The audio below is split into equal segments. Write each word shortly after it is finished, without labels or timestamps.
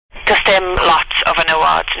does dim lot o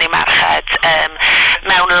fenywod neu merched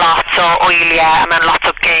mewn lot o wyliau a mewn lot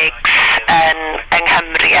o gigs yng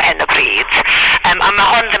Nghymru ar hyn o bryd. A mae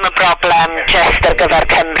hwn ddim yn broblem just ar gyfer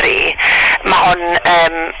Cymru. Mae hwn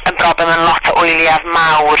yn broblem yn lot o wyliau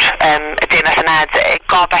mawr y Deyrnas Unedig.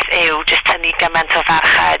 Gobeith yw just tynnu gymaint o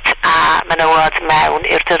ferched a menywod mewn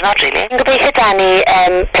i'r diwrnod, really. Yn gobeithio Dani,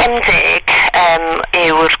 50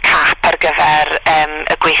 yw'r cap ar gyfer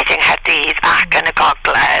y gweithdy yng Nghaerdydd ac yn y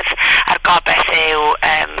Gogledd. A'r gobeith yw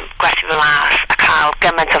gwerthu fy las a cael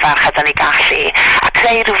gymaint o ferched yn ei gallu a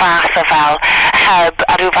creu rhyw fath o fel hub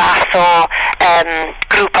a rhyw fath o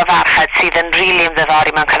grŵp o ferched sydd yn rili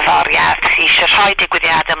ymddiddori mewn cerddoriaeth, sydd eisiau rhoi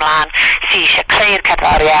digwyddiadau ymlaen, sydd eisiau creu'r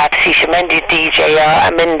cerddoriaeth, sydd eisiau mynd i DJ-o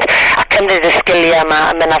a mynd a cymryd y sgiliau yma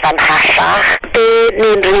a mynd am hellach. Be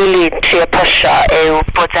ni'n rili trio pwysio yw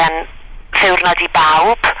bod e'n ddiwrnod i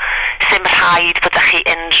bawb, sy'n rhaid bod chi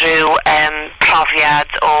unrhyw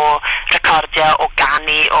profiad o recordio, o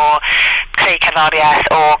ganu, o creu cerddoriaeth,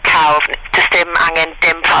 o celf. Does dim angen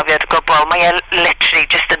dim profiad o gwbl. Mae e literally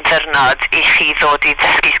just yn ddiwrnod i chi ddod i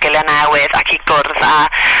dysgu sgiliau newydd ac i gwrdd â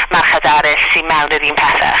merched eraill sy'n mewn yr un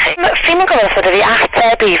pethau chi. Fi'n yn gwybod fod fi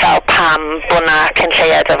ateb i fel pam bod na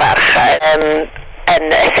cynlleiad o ferched yn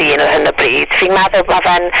y sîn ar hyn o bryd. Fi'n meddwl mae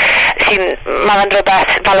fe'n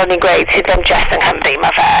rhywbeth, fel o'n i'n gweud, sydd ddim just yng Nghymru,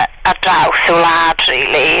 mae fe ar draws y wlad,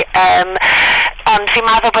 really. Ond fi'n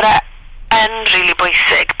meddwl bod e'n really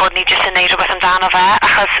bwysig bod ni jyst yn neud rhywbeth amdano fe,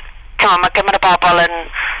 achos mae gymaint o bobl yn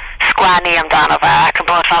sgwennu amdano fe ac yn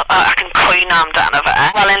bod fel, ac yn cwyno amdano fe.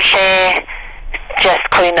 Wel, yn lle just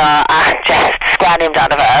cwyno a just sgwennu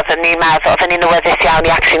amdano fe, oedden ni'n meddwl, oedden ni'n awyddus iawn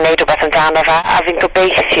i actually neud rhywbeth amdano fe, a fi'n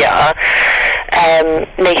gobeithio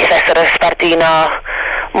neithus yr ysbardino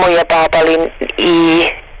mwy o bobl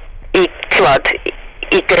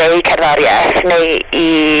i greu cerddoriaeth neu i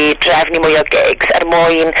drefnu mwy o gigs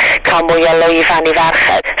mwyn cael mwy o lwyfan i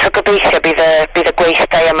ferched. So gobeithio bydd y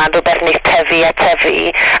gweithdai yma'n rhywbeth neith tyfu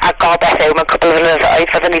a gobeith yw mewn cwbl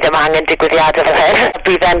flynyddoedd fyddwn ni ddim angen digwyddiadau fel hyn.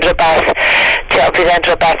 Bydd e'n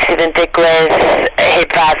rhywbeth sydd yn digwydd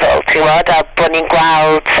heb feddwl, a bod ni'n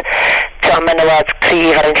gweld menywod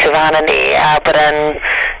cryf ar ein llwyfannau ni a bod e'n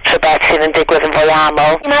rhywbeth sydd yn digwydd yn fwy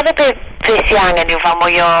aml. Dwi'n meddwl beth sy'n angen yw fel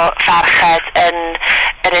mwy o ferched yn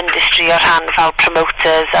yr industry o rhan fel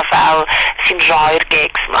promoters a fel sy'n rhoi'r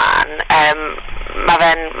gigs mlaen.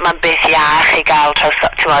 Mae'n beth iach i gael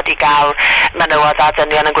i gael menywod a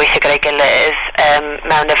dynion yn gweithio gyda'i gilydd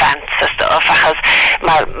mewn events a stwff, achos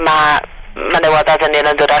menywod a dynion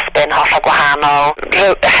yn dod â spin hollol gwahanol.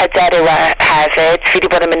 Hyder yw hefyd, fi wedi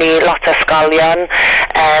bod yn mynd i lot o ysgolion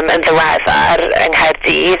yn ddiweddar yng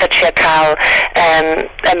Nghaerdydd a trio cael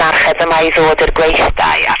y merched yma i ddod i'r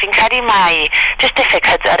gweithdai, a fi'n credu mai just diffyg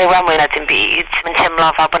hyder yw mwy na dim byd. Mae'n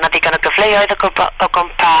teimlo fel bod na ddigon o gyfleoedd o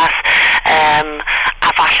gwmpas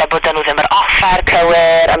a falle bod nhw ddim yr offer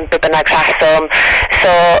cywir am be bynnag rheswm.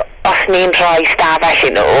 So os ni'n rhoi stafell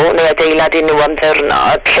i nhw neu adeilad i nhw am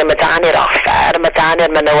ddiwrnod lle mae dan i'r offer, mae dan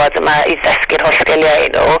i'r menywod yma i ddysgu'r holl sgiliau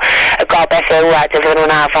i nhw, y gobeith yw wedyn fydden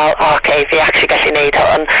nhw'n afal, fi actually gallu neud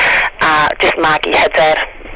hwn, a just magu hyder.